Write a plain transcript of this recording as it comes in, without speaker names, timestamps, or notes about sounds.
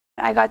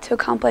I got to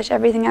accomplish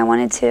everything I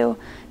wanted to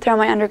throughout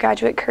my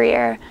undergraduate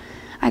career.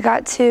 I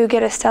got to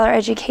get a stellar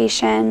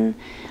education,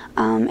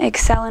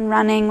 excel in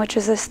running, which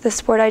was the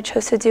sport I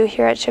chose to do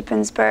here at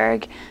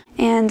Shippensburg,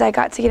 and I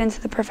got to get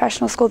into the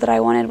professional school that I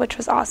wanted, which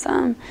was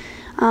awesome.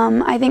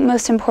 I think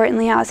most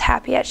importantly, I was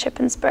happy at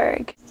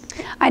Shippensburg.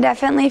 I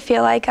definitely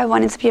feel like I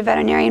wanted to be a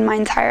veterinarian my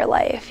entire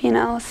life, you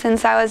know.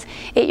 Since I was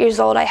 8 years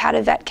old, I had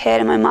a vet kit,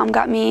 and my mom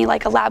got me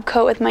like a lab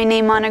coat with my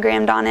name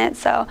monogrammed on it,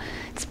 so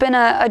it's been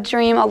a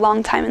dream a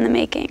long time in the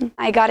making.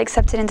 I got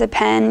accepted into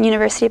Penn,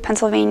 University of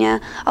Pennsylvania,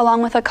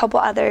 along with a couple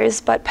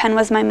others, but Penn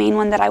was my main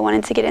one that I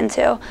wanted to get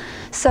into.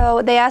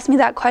 So they asked me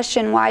that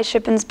question, why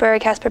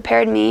Shippensburg has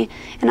prepared me,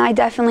 and I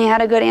definitely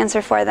had a good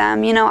answer for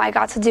them. You know, I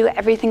got to do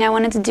everything I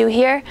wanted to do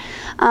here.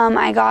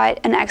 I got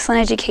an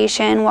excellent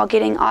education while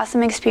getting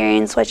awesome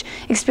experience, which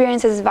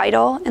experience is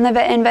vital in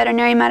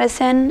veterinary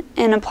medicine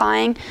and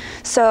applying.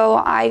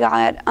 So I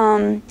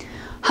got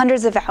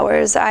hundreds of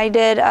hours. I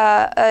did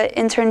an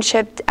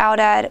internship out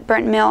at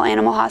Burnt Mill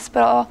Animal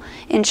Hospital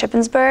in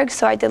Shippensburg,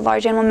 so I did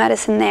large animal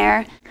medicine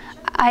there.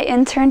 I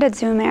interned at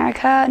Zoo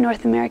America,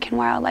 North American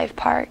Wildlife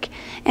Park,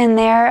 and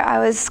there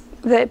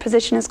the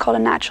position is called a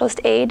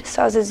naturalist aide,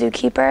 so I was a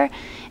zookeeper,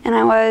 and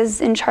I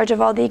was in charge of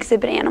all the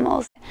exhibit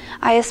animals.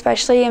 I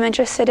especially am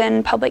interested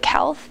in public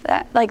health,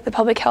 like the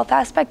public health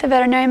aspect of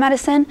veterinary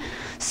medicine,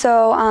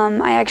 so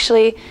I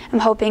actually am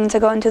hoping to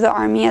go into the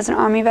Army as an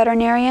Army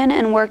veterinarian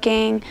and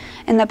working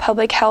in the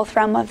public health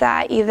realm of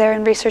that, either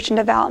in research and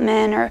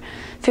development or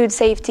food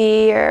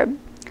safety or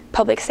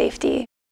public safety.